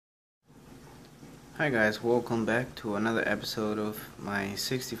Hi guys, welcome back to another episode of my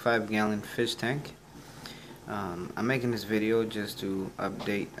 65-gallon fish tank. I'm making this video just to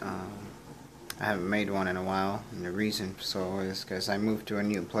update. I haven't made one in a while, and the reason so is because I moved to a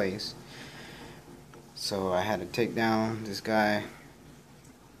new place. So I had to take down this guy.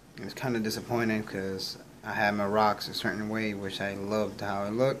 It was kind of disappointing because I had my rocks a certain way, which I loved how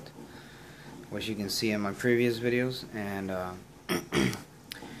it looked, which you can see in my previous videos. And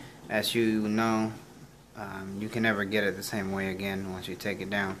as you know, you can never get it the same way again once you take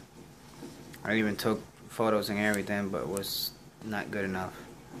it down. I even took photos and everything, but it was not good enough.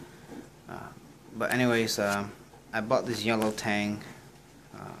 But anyways, I bought this Yellow Tang.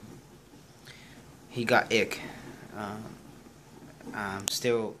 He got ick. I'm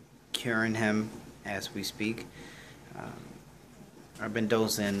still curing him as we speak. I've been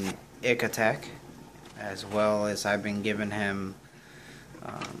dosing ick attack, as well as I've been giving him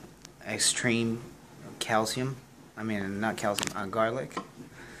extreme calcium. I mean, not calcium, garlic.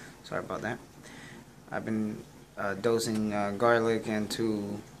 Sorry about that. I've been dosing garlic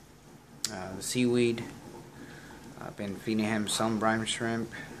into the seaweed. I've been feeding him some brine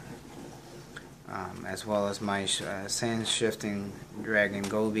shrimp, as well as my sand shifting dragon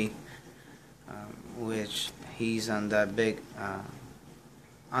goby, which he's on that big,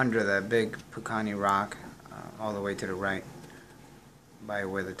 under that big Pucani rock, all the way to the right, by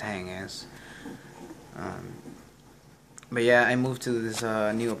where the tang is. But yeah, I moved to this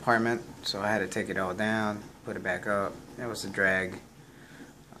new apartment, so I had to take it all down, put it back up. It was a drag,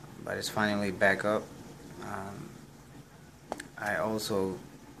 but it's finally back up. I also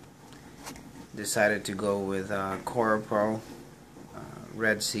decided to go with Coral Pro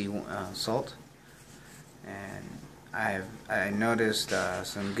Red Sea salt, and I noticed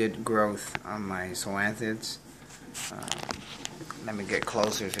some good growth on my zoanthids. Let me get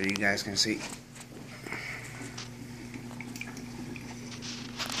closer so you guys can see.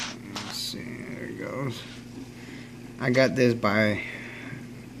 Let's see, there it goes. I got this by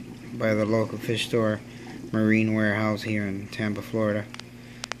the local fish store, Marine Warehouse here in Tampa, Florida,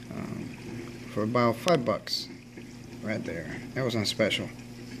 for about $5 right there. That was on special.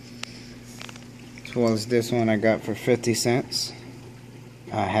 As well as this one I got for 50 cents.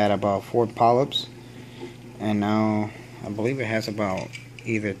 I had about 4 polyps, and now I believe it has about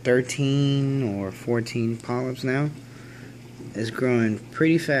either 13 or 14 polyps now. It's growing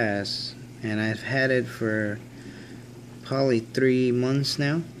pretty fast, and I've had it for probably 3 months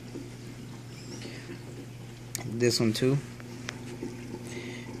now. This one too.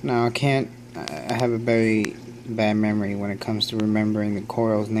 Now I have a very bad memory when it comes to remembering the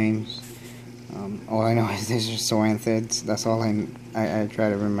corals' names. All I know is these are zoanthids. That's all I try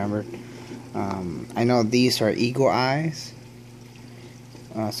to remember. I know these are eagle eyes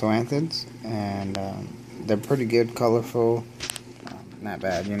zoanthids, and they're pretty good, colorful, not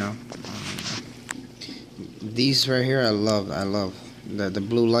bad, you know. These right here I love the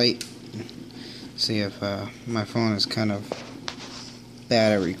blue light. See if my phone is kind of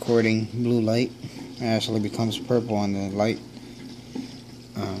bad at recording blue light. It actually becomes purple on the light,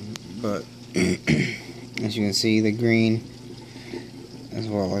 but as you can see, the green as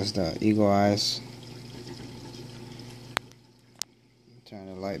well as the eagle eyes. Turn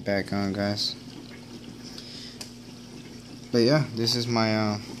the light back on, guys. But yeah, this is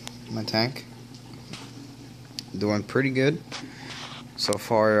my my tank. Doing pretty good so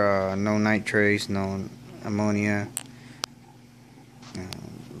far. No nitrates, no ammonia.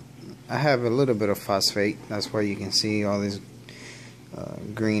 I have a little bit of phosphate. That's why you can see all this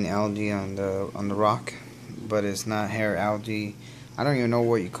green algae on the rock, but it's not hair algae. I don't even know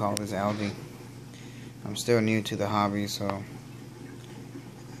what you call this algae. I'm still new to the hobby, so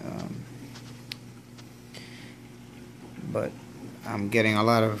but I'm getting a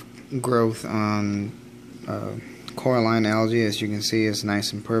lot of growth on coralline algae. As you can see, it's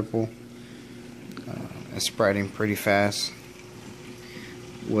nice and purple. It's spreading pretty fast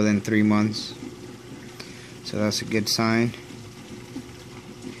within 3 months, so that's a good sign.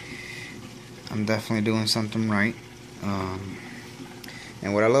 I'm definitely doing something right.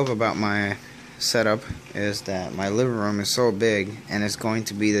 And what I love about my setup is that my living room is so big, and it's going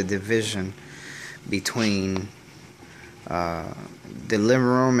to be the division between the living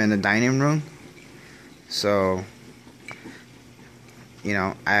room and the dining room. So, you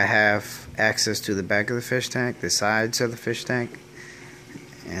know, I have access to the back of the fish tank, the sides of the fish tank,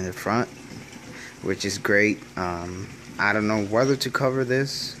 and the front, which is great. I don't know whether to cover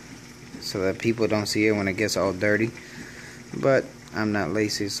this so that people don't see it when it gets all dirty, but I'm not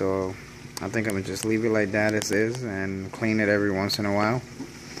lazy, so I think I'm gonna just leave it like that as is and clean it every once in a while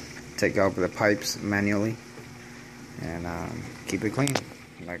take out the pipes manually and keep it clean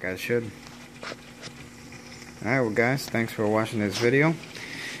like I should. Alright, well guys, thanks for watching this video.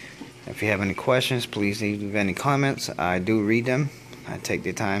 If you have any questions, please leave any comments. I do read them. I take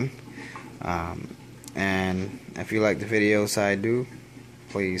the time. And if you like the videos I do,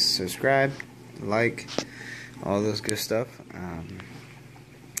 please subscribe, like, all those good stuff.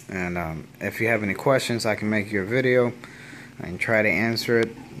 If you have any questions, I can make you a video and try to answer it.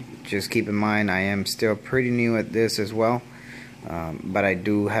 Just keep in mind I am still pretty new at this as well, but I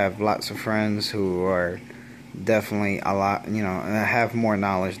do have lots of friends who are definitely a lot, have more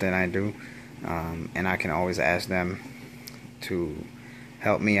knowledge than I do, and I can always ask them to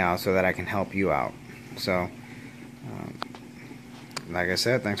help me out so that I can help you out. So like I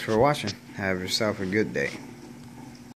said, thanks for watching. Have yourself a good day.